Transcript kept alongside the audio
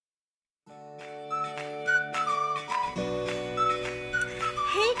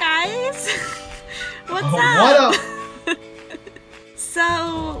guys! What's up? What up?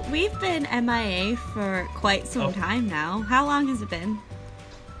 So, we've been MIA for quite some time now. How long has it been?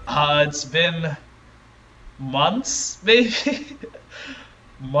 It's been months, maybe?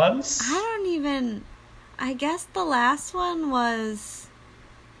 Months? I guess the last one was...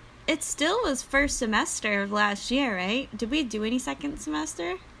 It still was first semester of last year, right? Did we do any second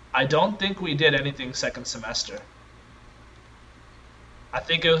semester? I don't think we did anything second semester. I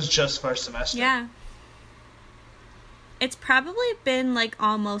think it was just first semester. Yeah. It's probably been like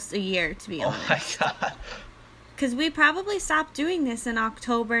almost a year, to be honest. Oh my god. Because we probably stopped doing this in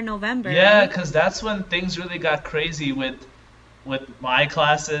October, November. Yeah, right? because that's when things really got crazy with my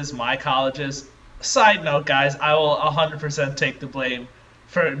classes, my colleges. Side note, guys, I will 100% take the blame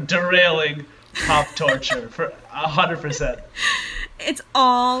for derailing Pop Torture for 100%. It's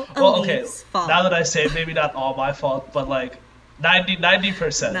all Elif's fault. Now that I say it, maybe not all my fault, but like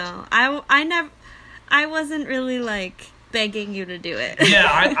 90%. No, I wasn't really like begging you to do it. Yeah,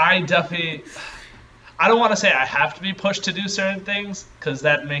 I definitely. I don't want to say I have to be pushed to do certain things because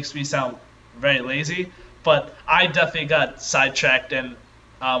that makes me sound very lazy. But I definitely got sidetracked and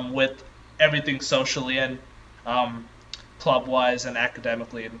with everything socially and club wise and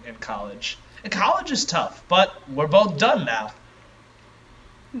academically in college. And college is tough, but we're both done now.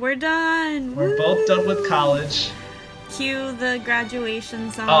 We're done. We're both done with college. Cue the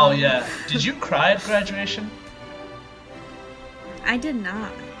graduation song. Oh yeah. Did you cry at graduation? I did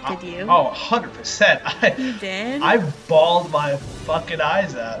not. Did you? Oh, 100%. You did? I bawled my fucking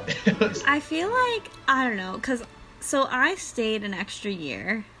eyes out. I feel like, I don't know, because, so I stayed an extra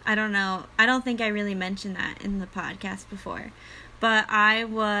year. I don't know. I don't think I really mentioned that in the podcast before. But I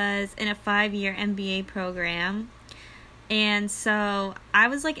was in a 5-year MBA program. And so I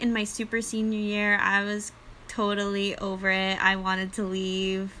was like in my super senior year. I was totally over it. I wanted to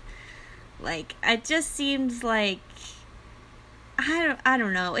leave. Like, it just seems like, I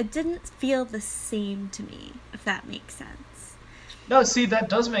don't know. It didn't feel the same to me, if that makes sense. No, see, that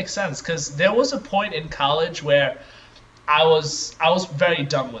does make sense because there was a point in college where I was very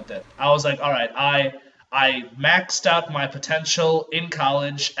done with it. I was like, all right, I maxed out my potential in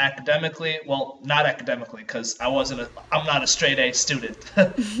college academically. Well, not academically because I'm not a straight A student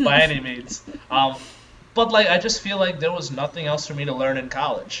by any means. But like I just feel like there was nothing else for me to learn in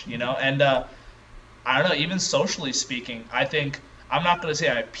college, you know? And I don't know, even socially speaking, I think I'm not going to say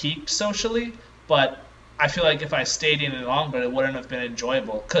I peaked socially, but I feel like if I stayed in it longer, it wouldn't have been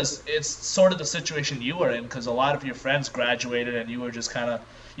enjoyable. Because it's sort of the situation you were in, because a lot of your friends graduated and you were just kind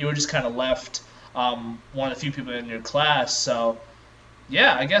of left one of the few people in your class. So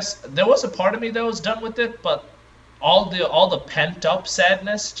yeah, I guess there was a part of me that was done with it, but all the pent up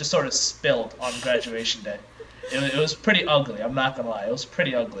sadness just sort of spilled on graduation day. It was pretty ugly. I'm not gonna lie, it was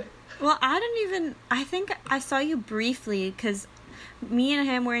pretty ugly. Well, I think I saw you briefly because me and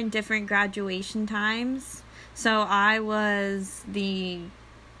him were in different graduation times. So I was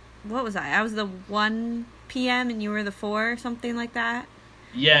what was I? I was the 1 p.m. and you were the 4, something like that.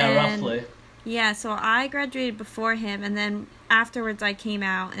 Yeah, and, roughly. Yeah, so I graduated before him, and then afterwards I came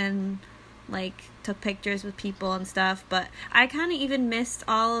out and like took pictures with people and stuff, but I kind of even missed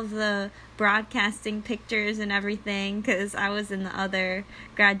all of the broadcasting pictures and everything because I was in the other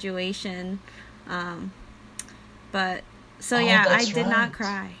graduation. But so yeah, I did not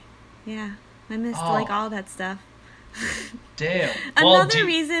cry. Yeah, I missed like all that stuff. Damn. Another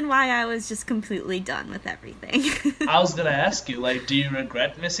reason why I was just completely done with everything. I was gonna ask you, like, do you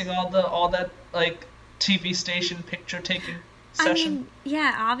regret missing all that like TV station picture taking session? I mean,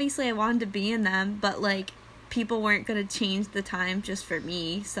 yeah, obviously I wanted to be in them, but like people weren't gonna change the time just for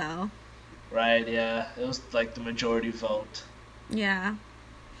me, so. Right. Yeah, it was like the majority vote. Yeah.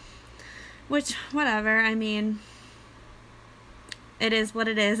 Which, whatever. I mean, it is what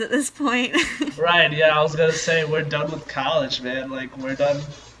it is at this point. Right, yeah, I was gonna say we're done with college, man. Like we're done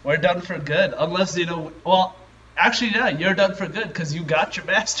for good. Unless well, actually, yeah, you're done for good because you got your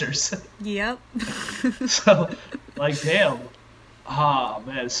master's. Yep. So, like, damn. Ah,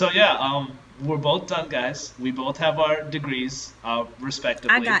 man. So yeah, we're both done, guys. We both have our degrees,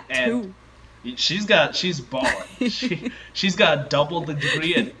 respectively. I got 2. She's balling. She's got double the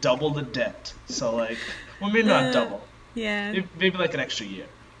degree and double the debt. So like, well, maybe not double. Yeah. Maybe like an extra year.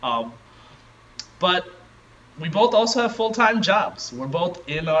 But we both also have full-time jobs. We're both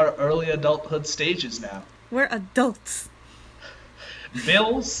in our early adulthood stages now. We're adults.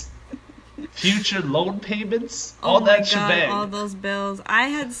 Bills, future loan payments, all that shebang. All those bills. I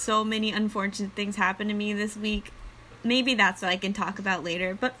had so many unfortunate things happen to me this week. Maybe that's what I can talk about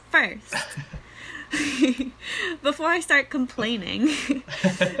later. But first, before I start complaining,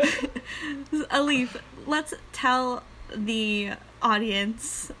 Alif, let's tell the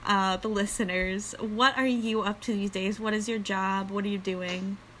audience, the listeners, what are you up to these days? What is your job? What are you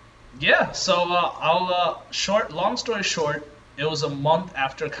doing? Yeah, so long story short, it was a month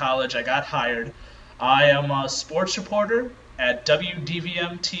after college I got hired. I am a sports reporter at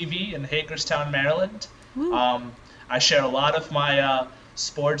WDVM TV in Hagerstown, Maryland. I share a lot of my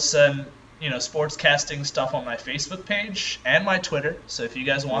sports and sportscasting stuff on my Facebook page and my Twitter. So if you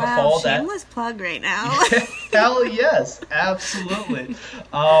guys want to follow that, shameless plug right now. hell yes, absolutely.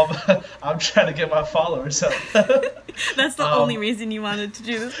 I'm trying to get my followers up. That's the only reason you wanted to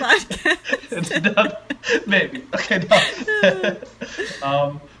do this podcast. Maybe. Okay,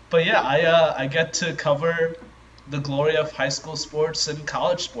 no. But yeah, I get to cover the glory of high school sports and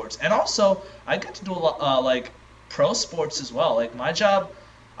college sports, and also I get to do a lot like pro sports as well. Like my job,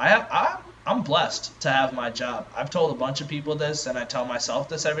 I'm blessed to have my job. I've told a bunch of people this, and I tell myself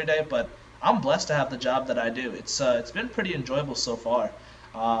this every day, but I'm blessed to have the job that I do. It's been pretty enjoyable so far.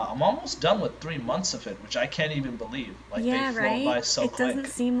 I'm almost done with 3 months of it, which I can't even believe. Like yeah, they flown by right? so It quick. doesn't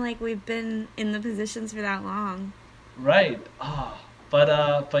seem like we've been in the positions for that long. Right. But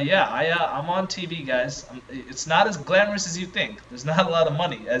yeah, I'm on TV, guys. It's not as glamorous as you think. There's not a lot of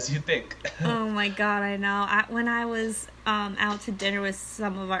money as you think. Oh my god, I know. When I was out to dinner with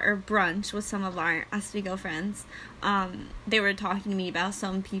or brunch with some of our Oswego friends, they were talking to me about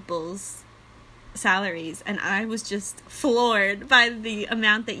some people's salaries, and I was just floored by the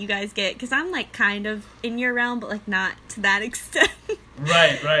amount that you guys get, because I'm like kind of in your realm, but like not to that extent.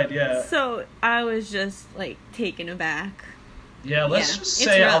 Right, yeah. So I was just like taken aback. Yeah, let's just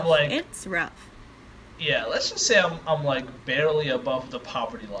say I'm like... It's rough. Yeah, let's just say I'm like barely above the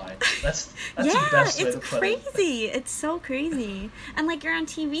poverty line. That's yeah, the best way to put it. It's crazy. It's so crazy. And like you're on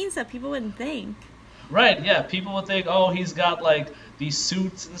TV and stuff, people wouldn't think. Right, yeah. People would think, oh, he's got like these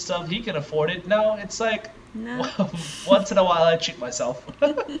suits and stuff. He can afford it. No, it's like once in a while I treat myself.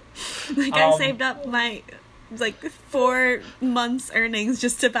 Like I saved up my 4 months' earnings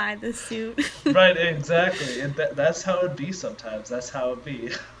just to buy this suit. Right, exactly. And that's how it'd be sometimes. That's how it'd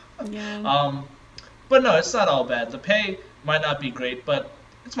be. Yeah. But no, it's not all bad. The pay might not be great, but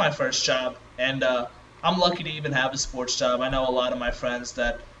it's my first job, and I'm lucky to even have a sports job. I know a lot of my friends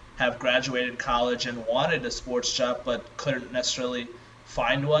that have graduated college and wanted a sports job, but couldn't necessarily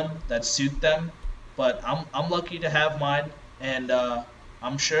find one that suit them. But I'm lucky to have mine, and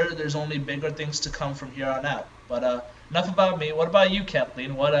I'm sure there's only bigger things to come from here on out. But enough about me. What about you,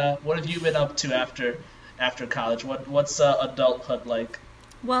 Kathleen? What have you been up to after college? What's adulthood like?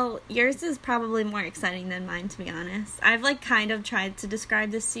 Well, yours is probably more exciting than mine, to be honest. I've kind of tried to describe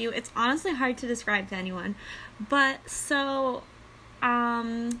this to you. It's honestly hard to describe to anyone. But so,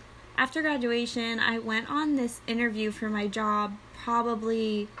 after graduation, I went on this interview for my job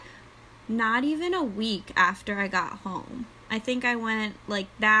probably not even a week after I got home. I think I went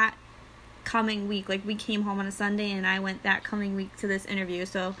that coming week. We came home on a Sunday and I went that coming week to this interview.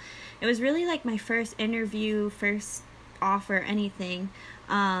 So it was really my first interview, first offer, anything.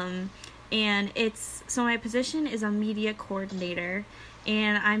 And so my position is a media coordinator,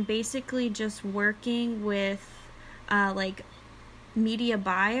 and I'm basically just working with media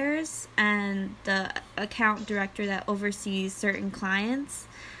buyers and the account director that oversees certain clients.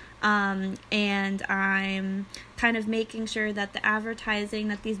 And I'm kind of making sure that the advertising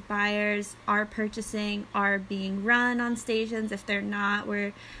that these buyers are purchasing are being run on stations. If they're not,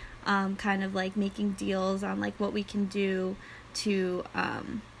 we're kind of making deals on what we can do to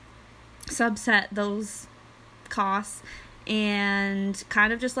subset those costs, and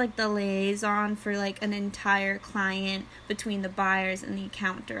kind of just the liaison for an entire client between the buyers and the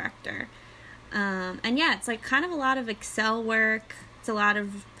account director. And yeah, it's kind of a lot of Excel work. It's a lot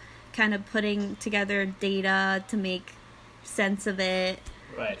of kind of putting together data to make sense of it,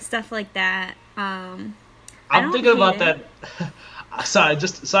 right? Stuff like that. I'm thinking about that. Sorry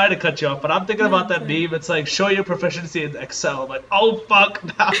to cut you off, but I'm thinking about that meme. It's show your proficiency in Excel. I'm like, oh fuck,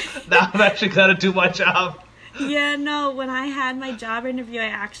 now I've actually got to do my job. Yeah, no, when I had my job interview, I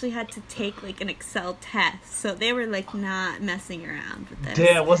actually had to take an Excel test, so they were not messing around with this.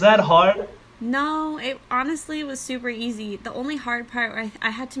 Damn, was that hard? No, it honestly was super easy. The only hard part, I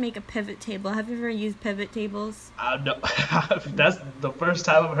had to make a pivot table. Have you ever used pivot tables? No, that's the first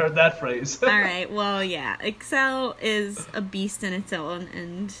time I've heard that phrase. All right, well, yeah, Excel is a beast in its own,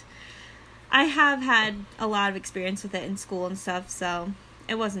 and I have had a lot of experience with it in school and stuff, so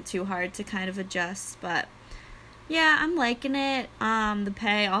it wasn't too hard to kind of adjust, but yeah, I'm liking it. The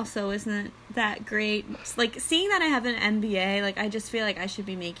pay also isn't that great. It's seeing that I have an MBA, I just feel I should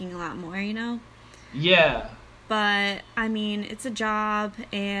be making a lot more, you know? Yeah. But I mean, it's a job,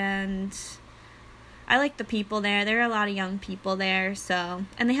 and I like the people there. There are a lot of young people there, so,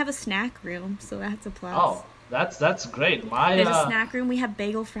 and they have a snack room, so that's a plus. Oh, that's great. There's a snack room. We have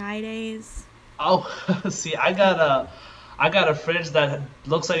Bagel Fridays. Oh, see, I got a fridge that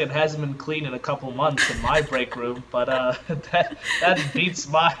looks like it hasn't been cleaned in a couple months in my break room, but that beats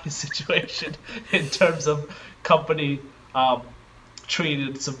my situation in terms of company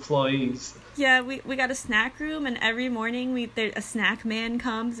treated its employees. Yeah, we got a snack room, and every morning a snack man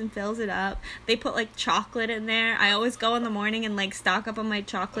comes and fills it up. They put like chocolate in there. I always go in the morning and like stock up on my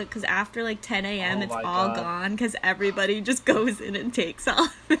chocolate, because after like 10 a.m. Oh it's my all God. gone, because everybody just goes in and takes all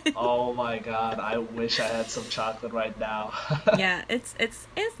of it. Oh my God, I wish I had some chocolate right now. Yeah, it's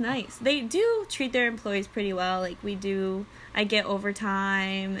nice. They do treat their employees pretty well. Like I get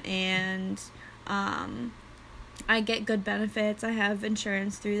overtime, and I get good benefits. I have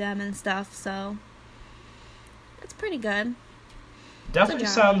insurance through them and stuff, so it's pretty good. Definitely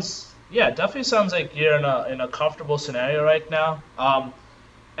sounds like you're in a comfortable scenario right now.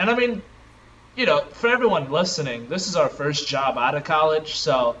 And I mean, for everyone listening, this is our first job out of college,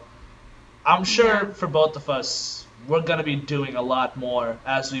 so I'm sure Yeah. for both of us, we're gonna be doing a lot more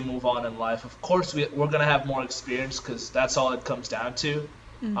as we move on in life. Of course, we're gonna have more experience, because that's all it comes down to.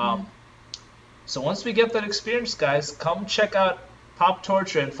 So once we get that experience, guys, come check out Pop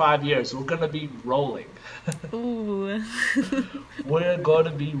Torture in 5 years. We're gonna be rolling. Ooh. We're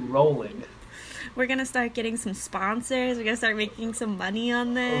gonna be rolling. We're gonna start getting some sponsors. We're gonna start making some money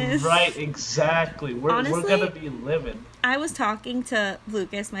on this. Right, exactly. We're Honestly, gonna be living. I was talking to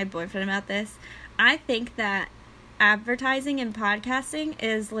Lucas, my boyfriend, about this. I think that advertising and podcasting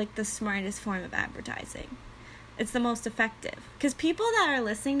is like the smartest form of advertising. It's the most effective. Because people that are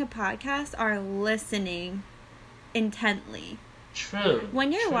listening to podcasts are listening intently. True.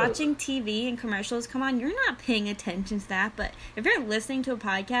 When you're true. watching TV and commercials come on, you're not paying attention to that. But if you're listening to a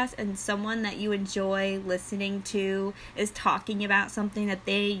podcast and someone that you enjoy listening to is talking about something that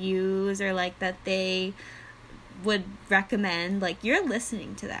they use, or like that they would recommend, like, you're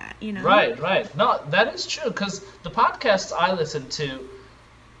listening to that, Right. No, that is true, because the podcasts I listen to,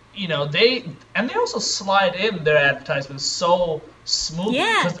 they also slide in their advertisements so smoothly,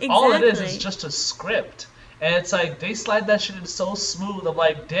 Yeah, because all it is exactly. just a script. And it's like, they slide that shit in so smooth. I'm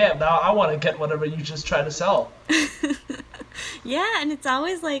like, damn, now I want to get whatever you just try to sell. Yeah, and it's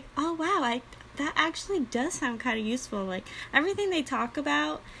always like, oh wow, that actually does sound kind of useful. Like, everything they talk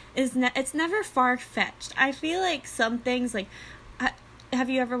about it's never far-fetched. I feel like some things, like, have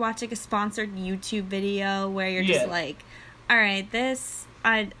you ever watched like a sponsored YouTube video where you're just like, all right, this,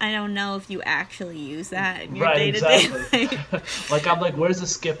 I don't know if you actually use that in your day-to-day exactly. life. Like, I'm like, where's the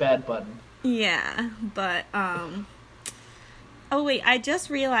skip ad button? Yeah, but oh wait, I just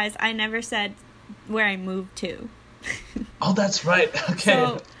realized I never said where I moved to. Oh, that's right.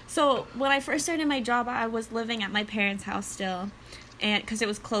 Okay. So when I first started my job, I was living at my parents' house still, and because it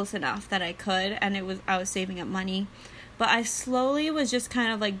was close enough that I could, and I was saving up money. But I slowly was just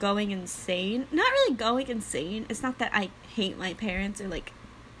kind of like going insane. Not really going insane. It's not that I hate my parents or like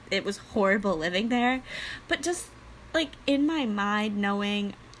it was horrible living there, but just like in my mind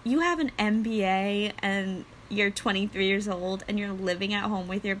knowing you have an MBA and you're 23 years old and you're living at home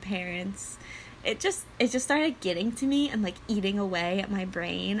with your parents. It just started getting to me and like eating away at my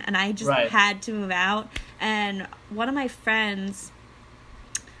brain, and I just had to move out. And one of my friends,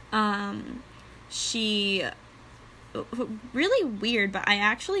 she really weird, but I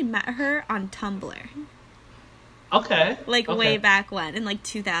actually met her on Tumblr. Okay. Like way back when, in like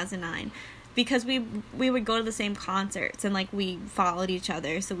 2009. Because we would go to the same concerts and like we followed each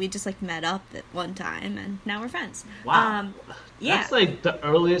other, so we just like met up at one time and now we're friends. Wow. Yeah. That's like the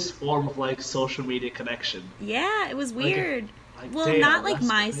earliest form of like social media connection. Yeah, it was weird. Well, damn, not like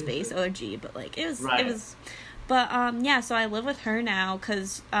MySpace OG, but like it was but yeah, so I live with her now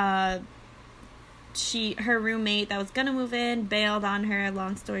cuz her roommate that was going to move in bailed on her,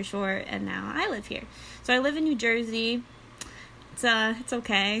 long story short, and now I live here. So I live in New Jersey. It's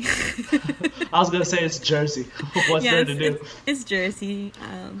okay. I was gonna say it's Jersey. What's there to do? It's Jersey.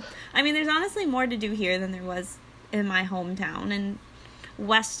 I mean, there's honestly more to do here than there was in my hometown in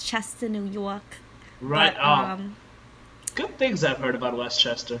Westchester, New York. Right. But, good things I've heard about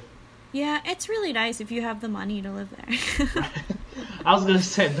Westchester. Yeah, it's really nice if you have the money to live there. Right. I was gonna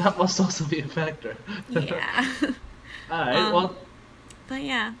say that must also be a factor. Yeah. All right. Well. But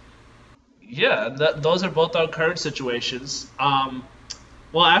yeah. Yeah, those are both our current situations.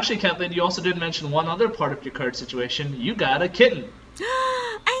 Well, actually, Kathleen, you also did mention one other part of your current situation. You got a kitten.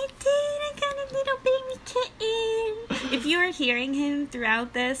 I did. I got a little baby kitten. If you you were hearing him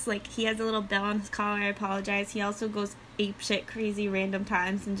throughout this, like, he has a little bell on his collar. I apologize. He also goes apeshit crazy random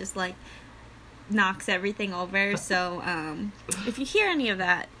times and just, like, knocks everything over. So, if you hear any of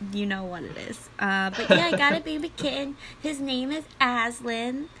that, you know what it is. But yeah, I got a baby kitten. His name is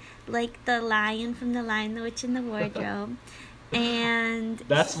Aslan, like the lion from The Lion, the Witch, and the Wardrobe. And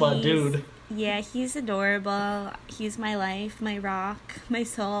that's my dude. Yeah, he's adorable. He's my life, my rock, my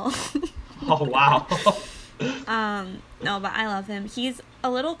soul. Oh, wow. No, but I love him. He's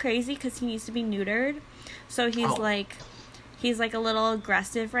a little crazy because he needs to be neutered. So he's like a little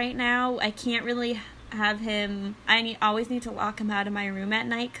aggressive right now. I can't really have him. Always need to lock him out of my room at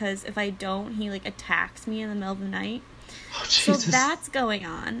night because if I don't, he like attacks me in the middle of the night. Oh, so Jesus. that's going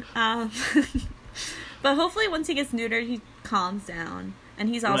on. But hopefully once he gets neutered, he calms down. And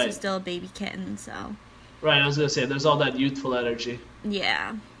he's also still a baby kitten, so. Right, I was going to say, there's all that youthful energy.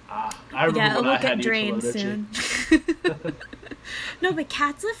 Yeah. I remember when I had youthful energy. Soon. No, but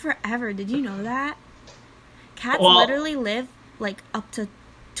cats live forever. Did you know that? Cats literally live, like, up to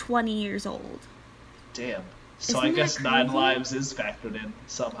 20 years old. Damn. So Isn't I guess that 9 crazy? lives is factored in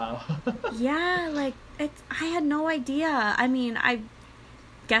somehow. Yeah, like, I had no idea. I mean, I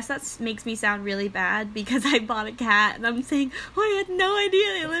guess that makes me sound really bad because I bought a cat and I'm saying, oh, I had no idea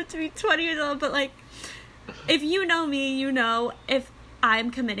they lived to be 20 years old. But, like, if you know me, you know if I'm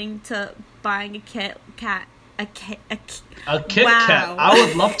committing to buying a Kit Kat. A Kit Kat. I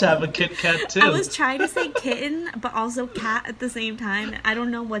would love to have a Kit Kat too. I was trying to say kitten, but also cat at the same time. I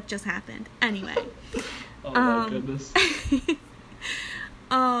don't know what just happened. Anyway. Oh my goodness.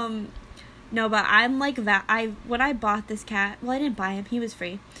 No, but I'm like that. When I bought this cat, well, I didn't buy him. He was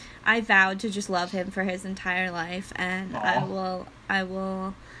free. I vowed to just love him for his entire life, and Aww. I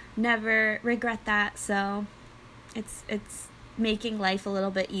will never regret that. So, it's making life a little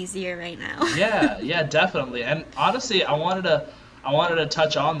bit easier right now. yeah, definitely. And honestly, I wanted to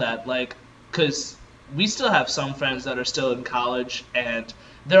touch on that, like, because we still have some friends that are still in college, and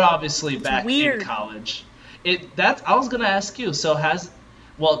they're obviously back in college. I was gonna ask you. So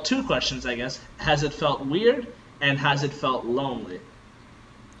two questions, I guess. Has it felt weird, and has it felt lonely?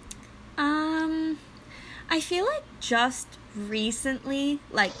 I feel like just recently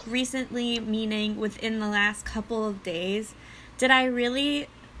meaning within the last couple of days, did I really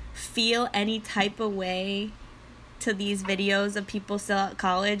feel any type of way to these videos of people still at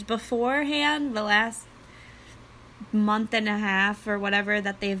college. Beforehand, the last month and a half or whatever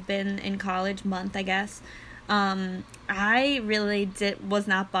that they've been in college, month I guess, I really was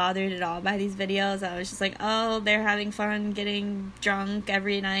not bothered at all by these videos. I was just like, oh, they're having fun getting drunk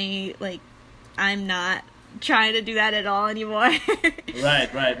every night. Like, I'm not trying to do that at all anymore. Right.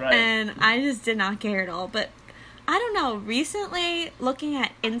 And I just did not care at all. But I don't know, recently looking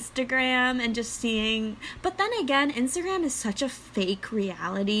at Instagram and just seeing, but then again, Instagram is such a fake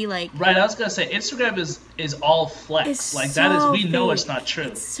reality, like. Right, I was gonna say, Instagram is all flex. Like, so that is, we know fake. it's not true.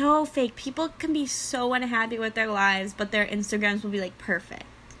 It's so fake. People can be so unhappy with their lives, but their Instagrams will be, like, perfect.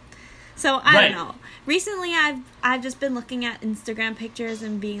 So, I don't know. Recently, I've just been looking at Instagram pictures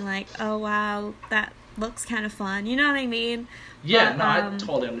and being like, oh, wow, that looks kind of fun. You know what I mean? Yeah, but, I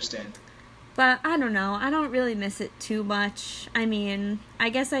totally understand. But I don't know. I don't really miss it too much. I mean, I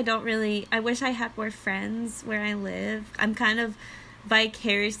guess I wish I had more friends where I live. I'm kind of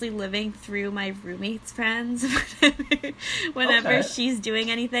vicariously living through my roommate's friends. Whenever she's doing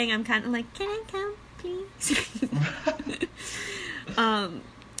anything, I'm kind of like, can I come, please?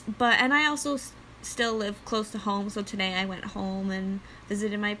 And I also still live close to home. So today I went home and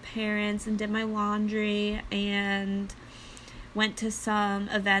visited my parents and did my laundry and went to some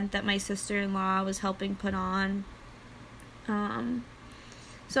event that my sister-in-law was helping put on.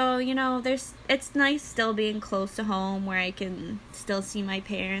 So, you know, it's nice still being close to home where I can still see my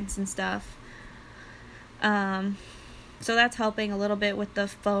parents and stuff. So that's helping a little bit with the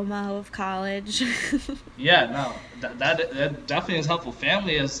FOMO of college. Yeah, no, that definitely is helpful.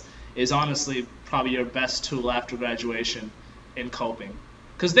 Family is honestly probably your best tool after graduation in coping.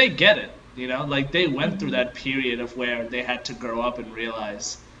 Because they get it. You know, like, they went through that period of where they had to grow up and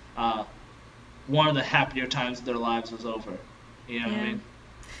realize one of the happier times of their lives was over. You know what I mean?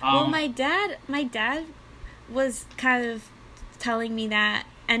 Well, my dad was kind of telling me that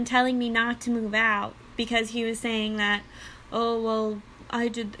and telling me not to move out because he was saying that, oh, well, I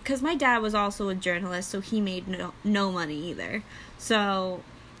did, because my dad was also a journalist, so he made no money either. So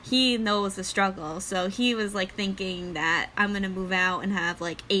he knows the struggle, so he was, like, thinking that I'm gonna move out and have,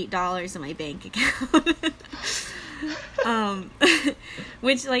 like, $8 in my bank account.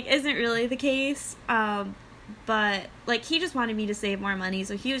 Which, like, isn't really the case, but, like, he just wanted me to save more money,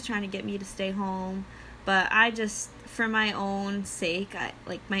 so he was trying to get me to stay home, But I just, for my own sake,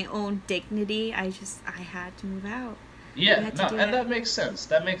 my own dignity, I had to move out. Yeah, no, and that makes sense.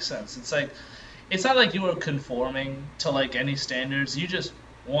 That makes sense. It's like, it's not like you were conforming to like any standards. You just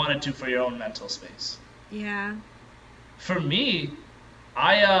wanted to for your own mental space. Yeah. For me,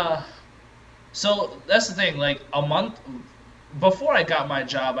 so that's the thing, like a month before I got my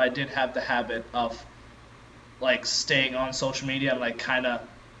job, I did have the habit of like staying on social media and like kind of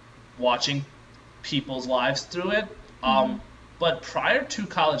watching people's lives through it. But prior to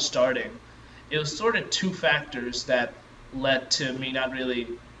college starting, it was sort of two factors that led to me not really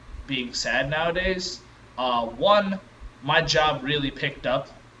being sad nowadays. One, my job really picked up,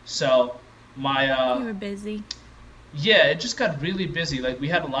 so my you were busy. yeah, it just got really busy. Like we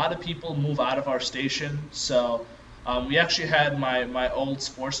had a lot of people move out of our station, so we actually had my old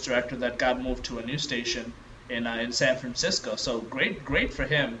sports director that got moved to a new station in San Francisco. So great for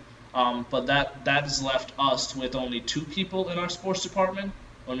him. But that has left us with only 2 people in our sports department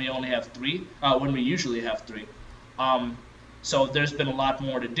when we only have 3. When we usually have 3. So there's been a lot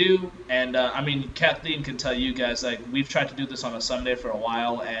more to do, and I mean Kathleen can tell you guys, like we've tried to do this on a Sunday for a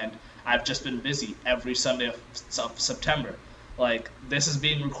while, and I've just been busy every Sunday of September. Like this is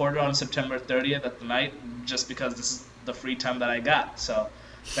being recorded on September 30th at the night, just because this is the free time that I got. So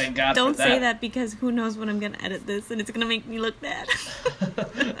thank God. Don't for that. say that, because who knows when I'm gonna edit this, and it's gonna make me look bad.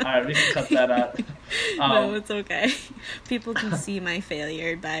 All right, we can cut that out. No, it's okay. People can see my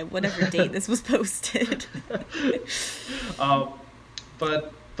failure by whatever date this was posted.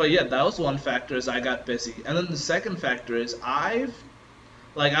 But yeah, that was one factor, is I got busy, and then the second factor is I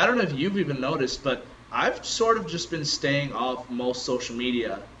don't know if you've even noticed, but I've sort of just been staying off most social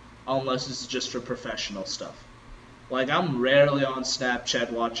media, unless it's just for professional stuff. Like I'm rarely on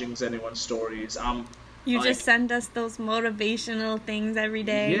Snapchat watching anyone's stories. You like, just send us those motivational things every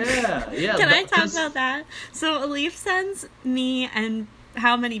day. Yeah. Can I talk about that? So Alif sends me, and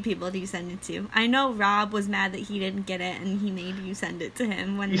how many people do you send it to? I know Rob was mad that he didn't get it, and he made you send it to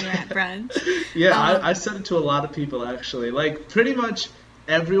him when we were at brunch. Yeah, I sent it to a lot of people actually. Like pretty much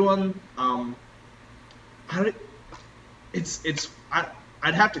everyone. I'd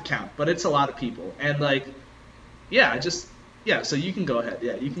have to count, but it's a lot of people, and like, yeah. So you can go ahead.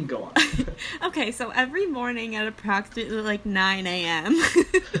 Yeah, you can go on. Okay, so every morning at approximately like 9 a.m.,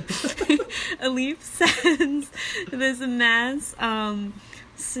 Alif sends this mass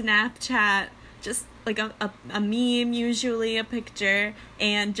Snapchat, just like a meme, usually a picture,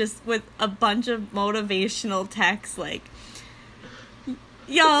 and just with a bunch of motivational text like,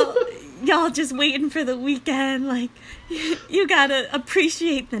 y'all just waiting for the weekend, like you gotta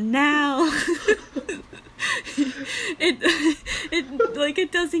appreciate the now.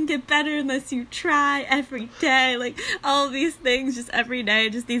 It doesn't get better unless you try every day, like all these things, just every day,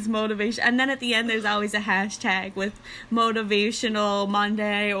 just these motivation. And then at the end there's always a hashtag with motivational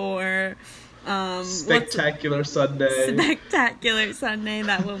Monday or spectacular Sunday. Spectacular Sunday,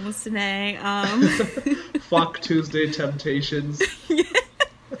 that one was today. Fuck Tuesday Temptations. Yeah,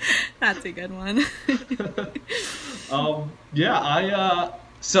 that's a good one. So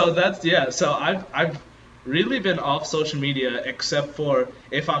I've really been off social media, except for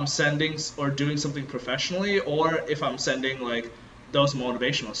if I'm sending or doing something professionally, or if I'm sending like those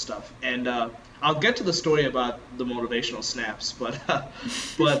motivational stuff. And I'll get to the story about the motivational snaps, but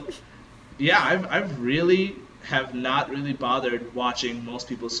yeah, I've really have not really bothered watching most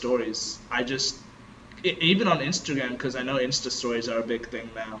people's stories. I just even on Instagram, because I know Insta stories are a big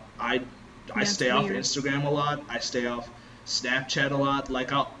thing now. I stay off Instagram a lot. I stay off Snapchat a lot. Like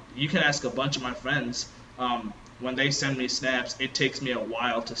you can ask a bunch of my friends. When they send me snaps, it takes me a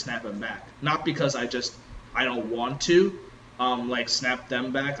while to snap them back. Not because I don't want to, snap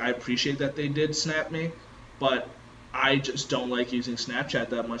them back. I appreciate that they did snap me, but I just don't like using Snapchat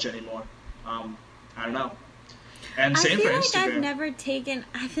that much anymore. I don't know. And same for Instagram.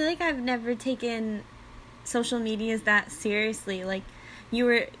 I feel like I've never taken social medias that seriously. Like you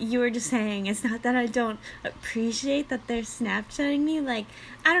were just saying, it's not that I don't appreciate that they're Snapchatting me. Like,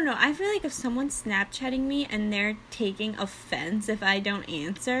 I don't know. I feel like if someone's Snapchatting me and they're taking offense if I don't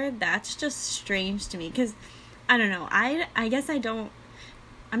answer, that's just strange to me. Because, I don't know. I guess I'm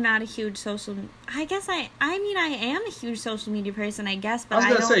not a huge social... I am a huge social media person, I guess, but I was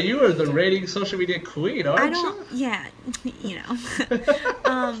going to say, you are the rating social media queen, aren't you? Yeah, you know.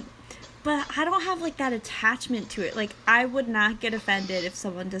 But I don't have, like, that attachment to it. Like, I would not get offended if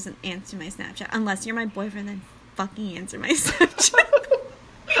someone doesn't answer my Snapchat. Unless you're my boyfriend, then fucking answer my Snapchat.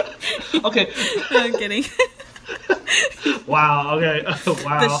 Okay. No, I'm kidding. Wow, okay.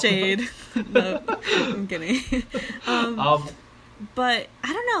 Wow. The shade. No, I'm kidding. But,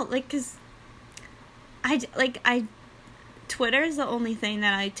 I don't know, like, because I Twitter is the only thing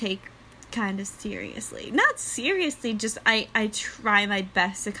that I take kind of seriously. Not seriously, just I try my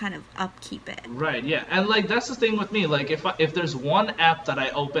best to kind of upkeep it. Right, yeah. And like that's the thing with me. Like if there's one app that I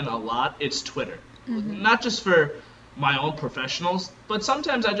open a lot, it's Twitter. Not just for my own professionals, but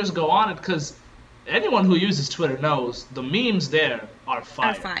sometimes I just go on it because anyone who uses Twitter knows the memes there are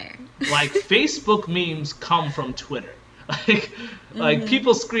fire. Like Facebook memes come from Twitter. Like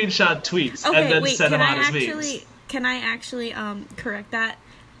people screenshot tweets and then send them out as memes. Can I actually correct that?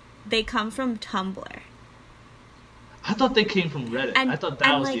 They come from Tumblr. I thought they came from Reddit. I thought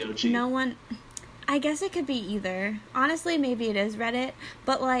that was the OG. No one. I guess it could be either. Honestly, maybe it is Reddit,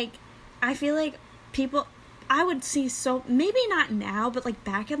 but like, I feel like people. I would see maybe not now, but like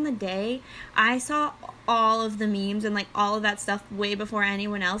back in the day, I saw all of the memes and like all of that stuff way before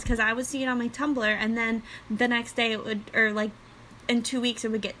anyone else because I would see it on my Tumblr, and then the next day it would, or like in 2 weeks,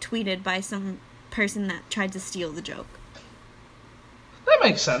 it would get tweeted by some person that tried to steal the joke. That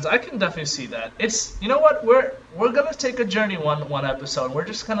makes sense. I can definitely see that. It's, you know what, we're gonna take a journey one episode. We're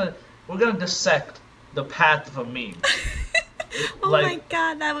gonna dissect the path of a meme. Oh my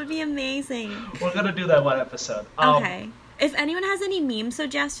god, that would be amazing. We're gonna do that one episode. Okay. If anyone has any meme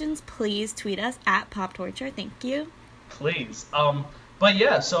suggestions, please tweet us at Pop Torture. Thank you. Please. But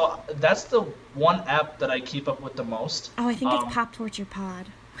yeah, so that's the one app that I keep up with the most. Oh, I think it's Pop Torture Pod.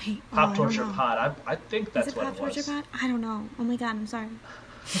 Wait, Pop Torture Pod. I think that's what it was. Pop Torture Pod? I don't know. Oh my god, I'm sorry.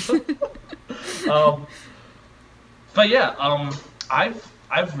 But yeah,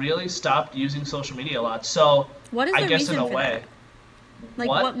 I've really stopped using social media a lot. So what is the I guess reason in a for way. That? Like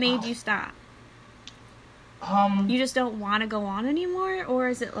what made you stop? You just don't want to go on anymore, or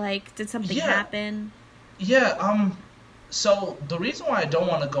is it like did something happen? Yeah, so the reason why I don't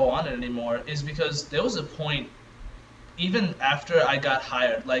want to go on it anymore is because there was a point even after I got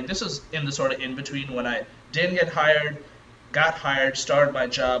hired, like this was in the sort of in between when I didn't get hired, got hired, started my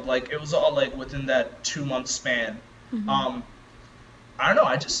job, like it was all like within that 2-month span. I don't know,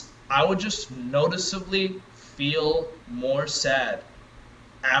 I would just noticeably feel more sad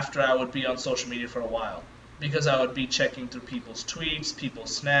after I would be on social media for a while because I would be checking through people's tweets,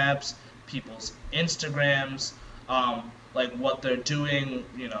 people's snaps, people's Instagrams, like what they're doing,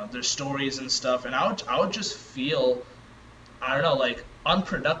 you know, their stories and stuff, and I would just feel, I don't know, like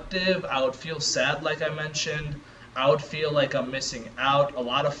unproductive. I would feel sad, like I mentioned. I would feel like I'm missing out, a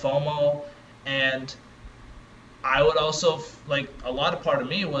lot of FOMO, and I would also, like, a lot of part of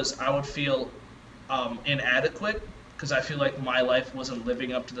me was I would feel inadequate because I feel like my life wasn't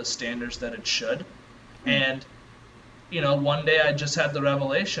living up to the standards that it should. And, you know, one day I just had the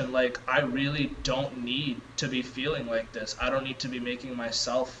revelation, like, I really don't need to be feeling like this. I don't need to be making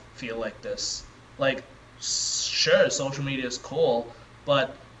myself feel like this. Like, sure, social media is cool,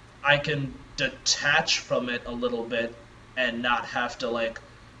 but I can detach from it a little bit and not have to, like,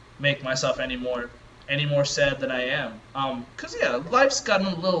 make myself any more sad than I am. Because, yeah, life's gotten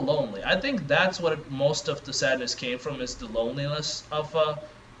a little lonely. I think that's what most of the sadness came from, is the loneliness of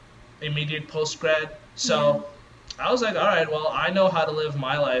immediate post-grad. So I was like, all right, well, I know how to live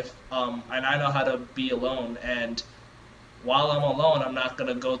my life, and I know how to be alone, and while I'm alone, I'm not going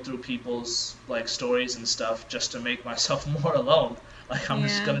to go through people's, like, stories and stuff just to make myself more alone. Like, I'm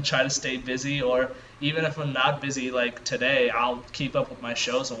just going to try to stay busy, or even if I'm not busy, like, today, I'll keep up with my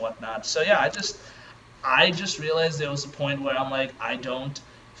shows and whatnot. So, yeah, I just realized there was a point where I'm like, I don't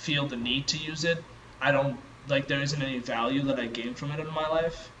feel the need to use it. I don't, like, there isn't any value that I gain from it in my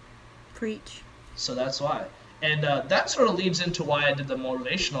life. Preach. So that's why. And that sort of leads into why I did the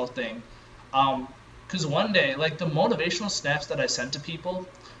motivational thing. Because one day, like, the motivational snaps that I send to people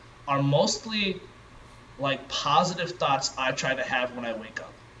are mostly, like, positive thoughts I try to have when I wake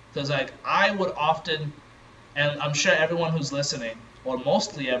up. Because, like, I would often, and I'm sure everyone who's listening, or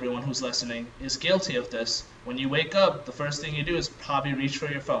mostly everyone who's listening, is guilty of this. When you wake up, the first thing you do is probably reach for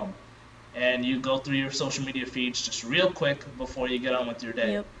your phone. And you go through your social media feeds just real quick before you get on with your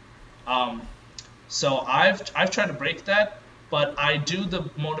day. Yep. So I've tried to break that, but I do the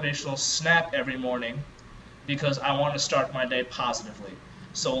motivational snap every morning because I want to start my day positively.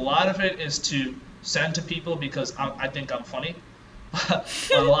 So a lot of it is to send to people because I think I'm funny,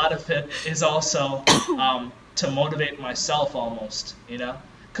 but a lot of it is also to motivate myself almost, you know?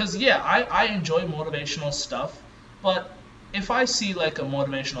 Because, yeah, I enjoy motivational stuff, but if I see, like, a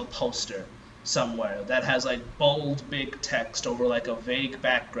motivational poster somewhere that has, like, bold, big text over, like, a vague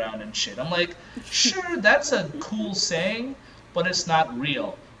background and shit, I'm like, sure, that's a cool saying, but it's not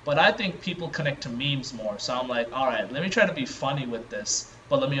real. But I think people connect to memes more, so I'm like, all right, let me try to be funny with this,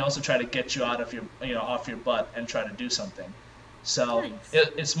 but let me also try to get you out of your, you know, off your butt and try to do something. So nice.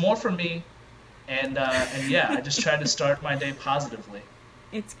 It's more for me, And yeah, I just try to start my day positively.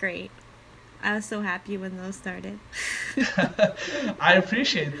 It's great. I was so happy when those started. I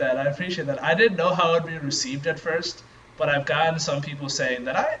appreciate that. I didn't know how it would be received at first, but I've gotten some people saying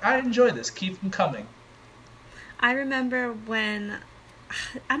that I enjoy this. Keep them coming. I remember when,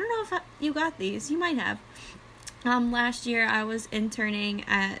 I don't know if you got these. You might have. Last year I was interning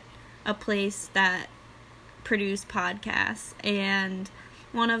at a place that produced podcasts, and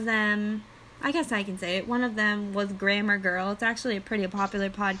one of them, I guess I can say it, one of them was Grammar Girl. It's actually a pretty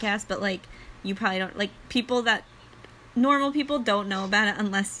popular podcast, but like, you probably don't, like, normal people don't know about it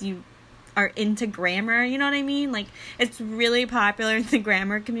unless you are into grammar, you know what I mean? Like, it's really popular in the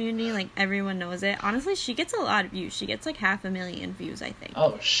grammar community, like, everyone knows it. Honestly, she gets a lot of views. She gets like 500,000 views, I think.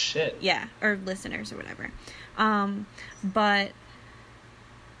 Oh, shit. Yeah, or listeners or whatever. But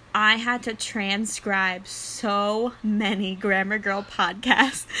I had to transcribe so many Grammar Girl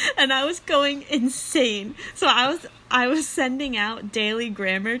podcasts, and I was going insane. So I was sending out daily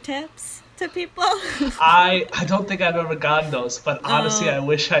grammar tips to people. I don't think I've ever gotten those, but honestly, I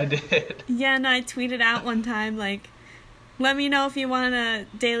wish I did. Yeah, and I tweeted out one time, like, let me know if you want a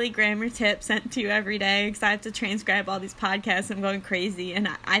daily grammar tip sent to you every day, because I have to transcribe all these podcasts. I'm going crazy. And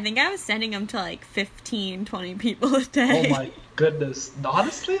I think I was sending them to like 15, 20 people a day. Oh my goodness.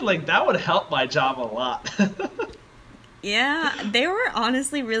 Honestly, like, that would help my job a lot. Yeah, they were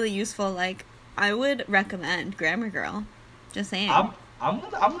honestly really useful. Like, I would recommend Grammar Girl. Just saying. I'm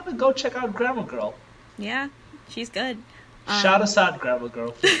gonna go check out Grammar Girl. Yeah, she's good. Shout us out, Grammar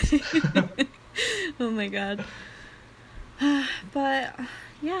Girl, please. Oh my god. But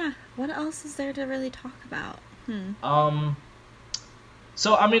yeah, what else is there to really talk about?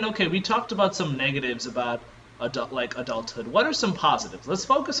 So I mean, okay, we talked about some negatives about adulthood. What are some positives? Let's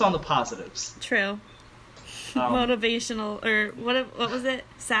focus on the positives. True. Motivational, or what was it?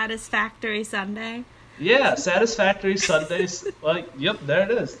 Satisfactory Sunday. Yeah, Satisfactory Sundays. Like, yep, there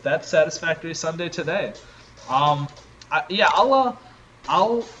it is. That's Satisfactory Sunday today. I'll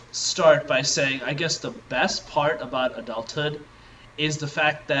start by saying, I guess the best part about adulthood is the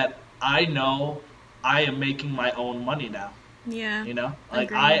fact that I know I am making my own money now. Yeah. You know, like,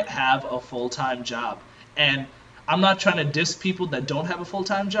 agreed. I have a full-time job, and I'm not trying to diss people that don't have a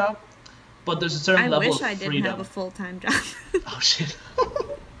full-time job, but there's a certain level of freedom. I wish I didn't have a full-time job. Oh shit.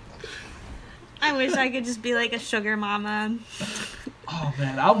 I wish I could just be like a sugar mama. Oh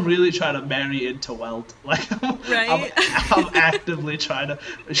man, I'm really trying to marry into wealth. Like, right? I'm actively trying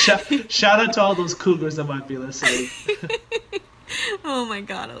to. Shout out to all those cougars that might be listening. Oh my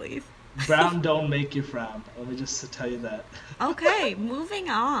god, Elise. Brown don't make you frown. Let me just tell you that. Okay, moving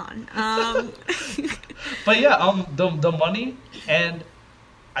on. But yeah, the money and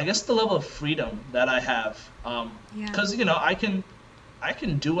I guess the level of freedom that I have. Because you know, I can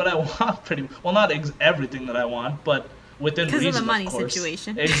do what I want pretty well, not everything that I want, but within reason, because of the money of course.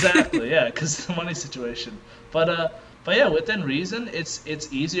 Situation. Exactly, yeah, because of the money situation. But yeah, within reason,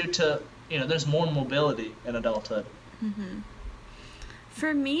 it's easier to, you know, there's more mobility in adulthood. Mm-hmm.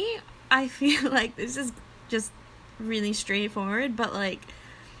 For me, I feel like this is just really straightforward, but like,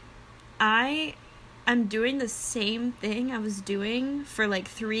 I'm doing the same thing I was doing for like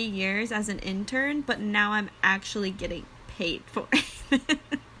 3 years as an intern, but now I'm actually getting paid for it.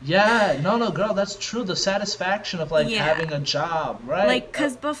 Yeah, no, girl, that's true. The satisfaction of like having a job, right? Like,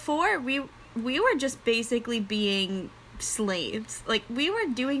 because before we were just basically being slaves. Like, we were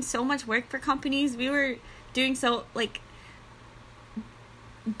doing so much work for companies. We were doing so, like,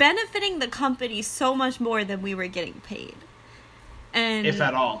 benefiting the company so much more than we were getting paid. And if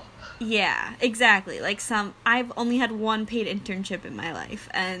at all. Yeah, exactly. Like, I've only had one paid internship in my life,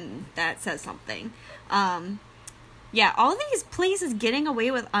 and that says something. Yeah, all these places getting away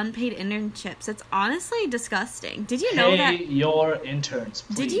with unpaid internships. It's honestly disgusting. Did you know that? Pay your interns,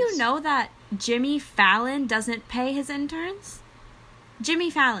 please. Did you know that Jimmy Fallon doesn't pay his interns? Jimmy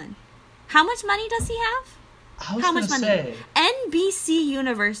Fallon. How much money does he have? How much money? Say. NBC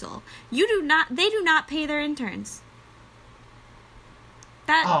Universal. They do not pay their interns.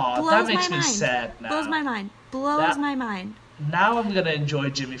 That blows that makes my me mind. sad now. Blows my mind. Blows my mind. Now I'm gonna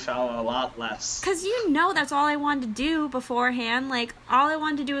enjoy Jimmy Fallon a lot less. Because you know that's all I wanted to do beforehand. Like, all I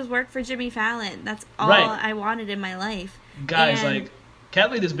wanted to do was work for Jimmy Fallon. That's all I wanted in my life. Guys, like,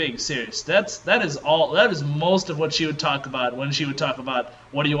 Kathleen is being serious. That is most of what she would talk about when she would talk about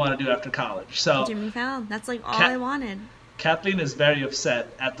what do you want to do after college. So Jimmy Fallon. That's like all I wanted. Kathleen is very upset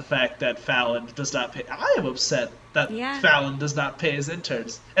at the fact that Fallon does not pay. I am upset that Fallon does not pay his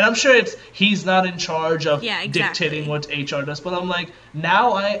interns. And I'm sure he's not in charge of dictating what HR does, but I'm like,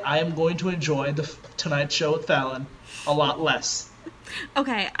 now I am going to enjoy the Tonight Show with Fallon a lot less.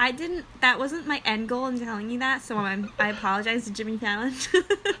 Okay, that wasn't my end goal in telling you that, so I apologize to Jimmy Fallon.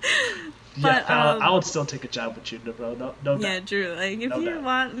 But I would still take a job with you, bro. No yeah, doubt. true. Like, if no you doubt.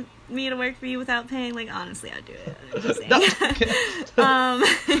 want me to work for you without paying, like, honestly, I'd do it. I'm just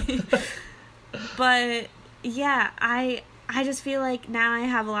saying. But yeah, I just feel like now I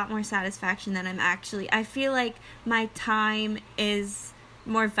have a lot more satisfaction than I feel like my time is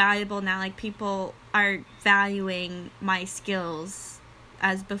more valuable now. Like, people are valuing my skills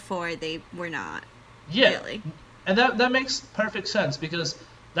as before they were not. Yeah. Really. And that makes perfect sense, because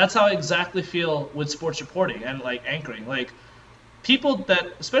that's how I exactly feel with sports reporting and, like, anchoring. Like,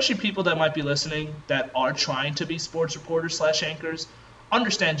 especially people that might be listening that are trying to be sports reporters / anchors,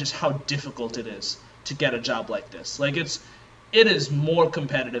 understand just how difficult it is to get a job like this. Like, it is more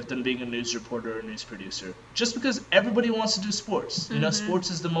competitive than being a news reporter or a news producer, just because everybody wants to do sports. You know, sports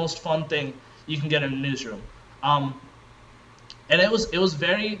is the most fun thing you can get in a newsroom. And it was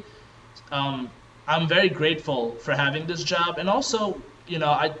very, I'm very grateful for having this job, and also, you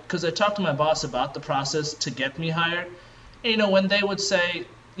know, because I talked to my boss about the process to get me hired. And, you know, when they would say,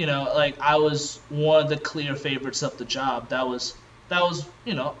 you know, like, I was one of the clear favorites of the job, that was,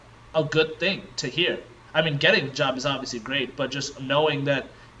 you know, a good thing to hear. I mean, getting the job is obviously great, but just knowing that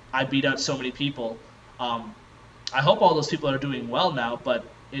I beat out so many people, I hope all those people are doing well now, but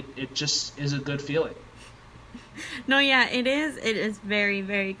it just is a good feeling. No, yeah, it is. It is very,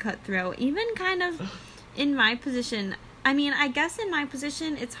 very cutthroat. Even kind of in my position. I mean, I guess in my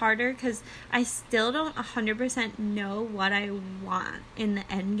position it's harder because I still don't 100% know what I want in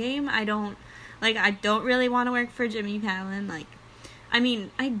the end game. I don't really want to work for Jimmy Fallon. Like, I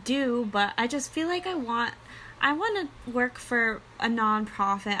mean, I do, but I just feel like I want to work for a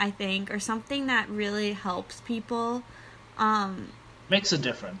nonprofit, I think, or something that really helps people. Makes a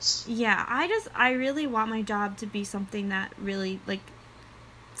difference. Yeah, I really want my job to be something that really, like,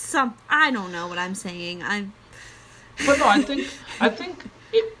 I don't know what I'm saying. But no, I think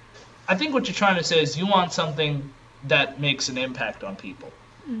what you're trying to say is you want something that makes an impact on people.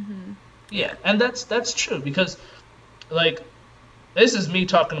 Mm-hmm. Yeah, and that's true, because, like, this is me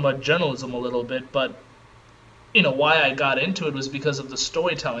talking about journalism a little bit, but, you know, why I got into it was because of the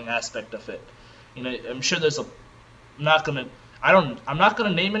storytelling aspect of it. You know, I'm sure I'm not gonna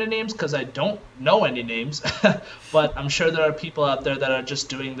name any names because I don't know any names, but I'm sure there are people out there that are just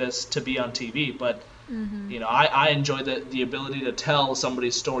doing this to be on TV. But you know, I enjoy the ability to tell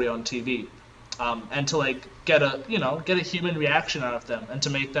somebody's story on TV, and to, like, get a human reaction out of them and to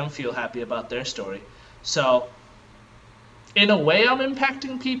make them feel happy about their story. So, in a way, I'm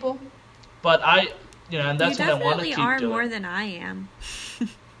impacting people, but and that's what I want to keep doing. You definitely are more than I am.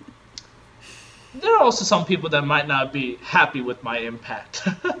 There are also some people that might not be happy with my impact.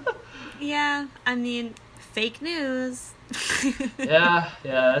 Yeah, I mean, fake news. yeah,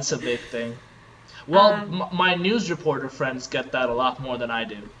 that's a big thing. Well, my news reporter friends get that a lot more than I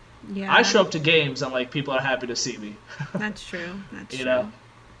do. Yeah. I show up to games and, like, people are happy to see me. That's true. That's you true. know?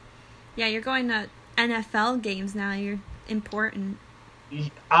 Yeah, you're going to NFL games now. You're important.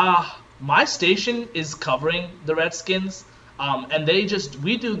 My station is covering the Redskins, and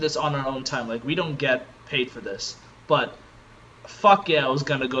we do this on our own time. Like, we don't get paid for this. But fuck yeah, I was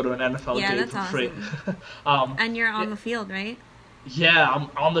going to go to an NFL game for free. And you're on the field, right? Yeah, I'm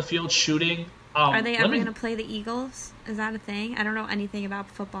on the field shooting. Are they ever going to play the Eagles? Is that a thing? I don't know anything about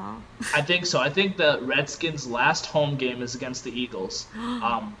football. I think so. I think the Redskins' last home game is against the Eagles.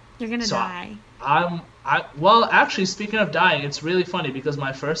 You're going to die. Well, actually, speaking of dying, it's really funny because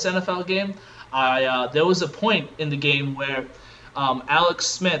my first NFL game, there was a point in the game where Alex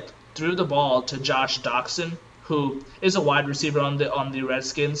Smith threw the ball to Josh Doxson, who is a wide receiver on the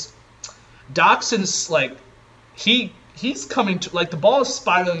Redskins. Doxson's, like, he's coming to, like, the ball is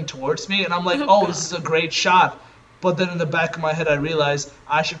spiraling towards me, and I'm like, this is a great shot. But then in the back of my head, I realized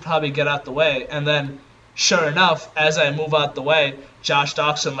I should probably get out the way. And then, sure enough, as I move out the way, Josh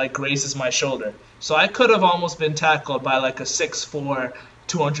Doxson, like, grazes my shoulder. So I could have almost been tackled by, like, a 6'4",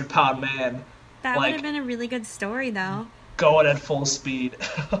 200-pound man. That would have been a really good story, though. Going at full speed.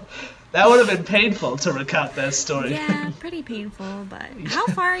 That would have been painful to recount that story. Yeah, pretty painful, but how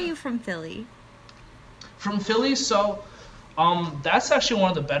far are you from Philly? From Philly, so that's actually one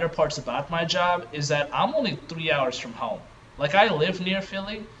of the better parts about my job is that I'm only 3 hours from home. Like, I live near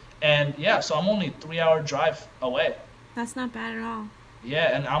Philly, and yeah, so I'm only 3-hour drive away. That's not bad at all.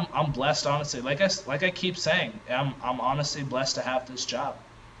 Yeah, and I'm blessed, honestly. Like I keep saying, I'm honestly blessed to have this job.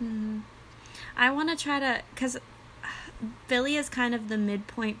 Mm-hmm. I want to try to, because Philly is kind of the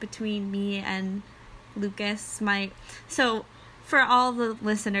midpoint between me and Lucas. So for all the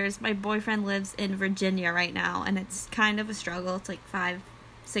listeners, my boyfriend lives in Virginia right now, and it's kind of a struggle. It's like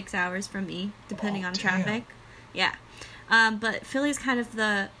 5-6 hours from me, depending on traffic. Yeah. But Philly's kind of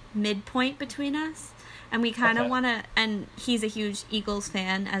the midpoint between us, and we kind of want to, and he's a huge Eagles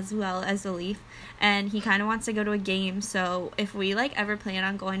fan as well as a Leaf, and he kind of wants to go to a game, so if we, like, ever plan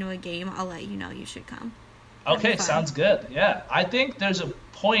on going to a game, I'll let you know. You should come. Okay, sounds good. Yeah. I think there's a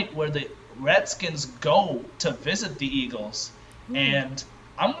point where the Redskins go to visit the Eagles, and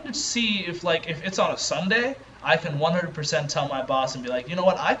I'm going to see if it's on a Sunday, I can 100% tell my boss and be like, you know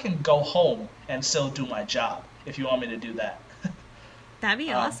what, I can go home and still do my job if you want me to do that. That'd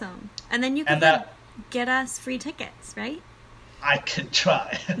be awesome. And then you could get us free tickets, right? I could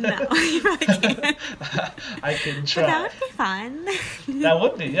try. No, you probably can't. I can try. But that would be fun. That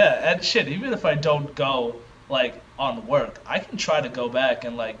would be, yeah. And shit, even if I don't go, like, on work, I can try to go back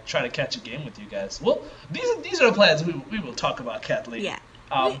and, like, try to catch a game with you guys. Well, these are the plans we will talk about, Kathleen. Yeah.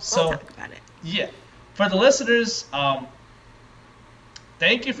 We'll talk about it. Yeah. For the listeners,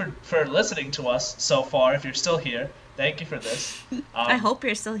 thank you for listening to us so far. If you're still here, thank you for this. I hope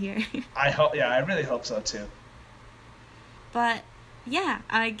you're still here. I really hope so too. But yeah,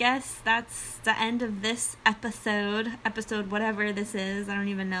 I guess that's the end of this episode whatever this is. I don't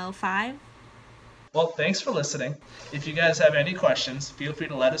even know, 5. Well, thanks for listening. If you guys have any questions, feel free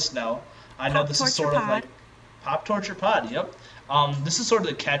to let us know. I know this is sort of like Pop Torture Pod. Yep. This is sort of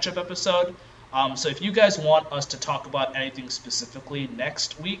the catch-up episode. So if you guys want us to talk about anything specifically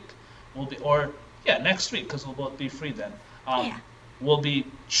next week, next week, because we'll both be free then. We'll be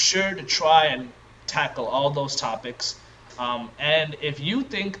sure to try and tackle all those topics. And if you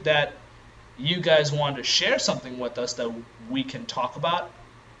think that you guys want to share something with us that we can talk about,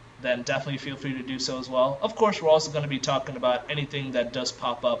 then definitely feel free to do so as well. Of course, we're also going to be talking about anything that does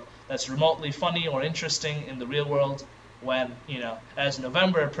pop up that's remotely funny or interesting in the real world when, as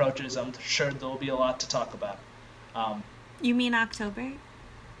November approaches, I'm sure there will be a lot to talk about. You mean October?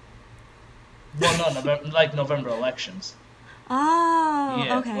 Well, no, November elections. Oh,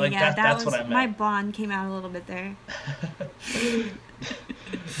 yeah, okay, yeah, that's what I meant. My blonde came out a little bit there.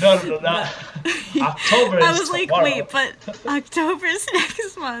 No, not October is I was like, tomorrow. wait, but October's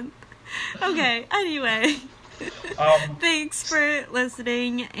next month. Okay, anyway. Thanks for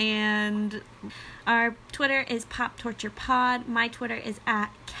listening, and our Twitter is Pop Torture Pod. My Twitter is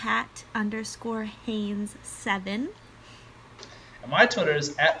 @cat_Haynes7. And my Twitter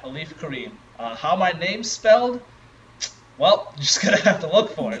is @Alif Kareem. How my name's spelled? Well, you're just gonna have to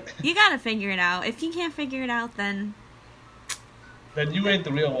look for it. You gotta figure it out. If you can't figure it out, then you ain't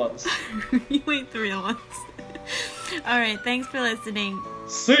the real ones. You ain't the real ones. Alright, thanks for listening.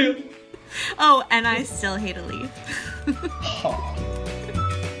 See ya! Oh, and I still hate Alif.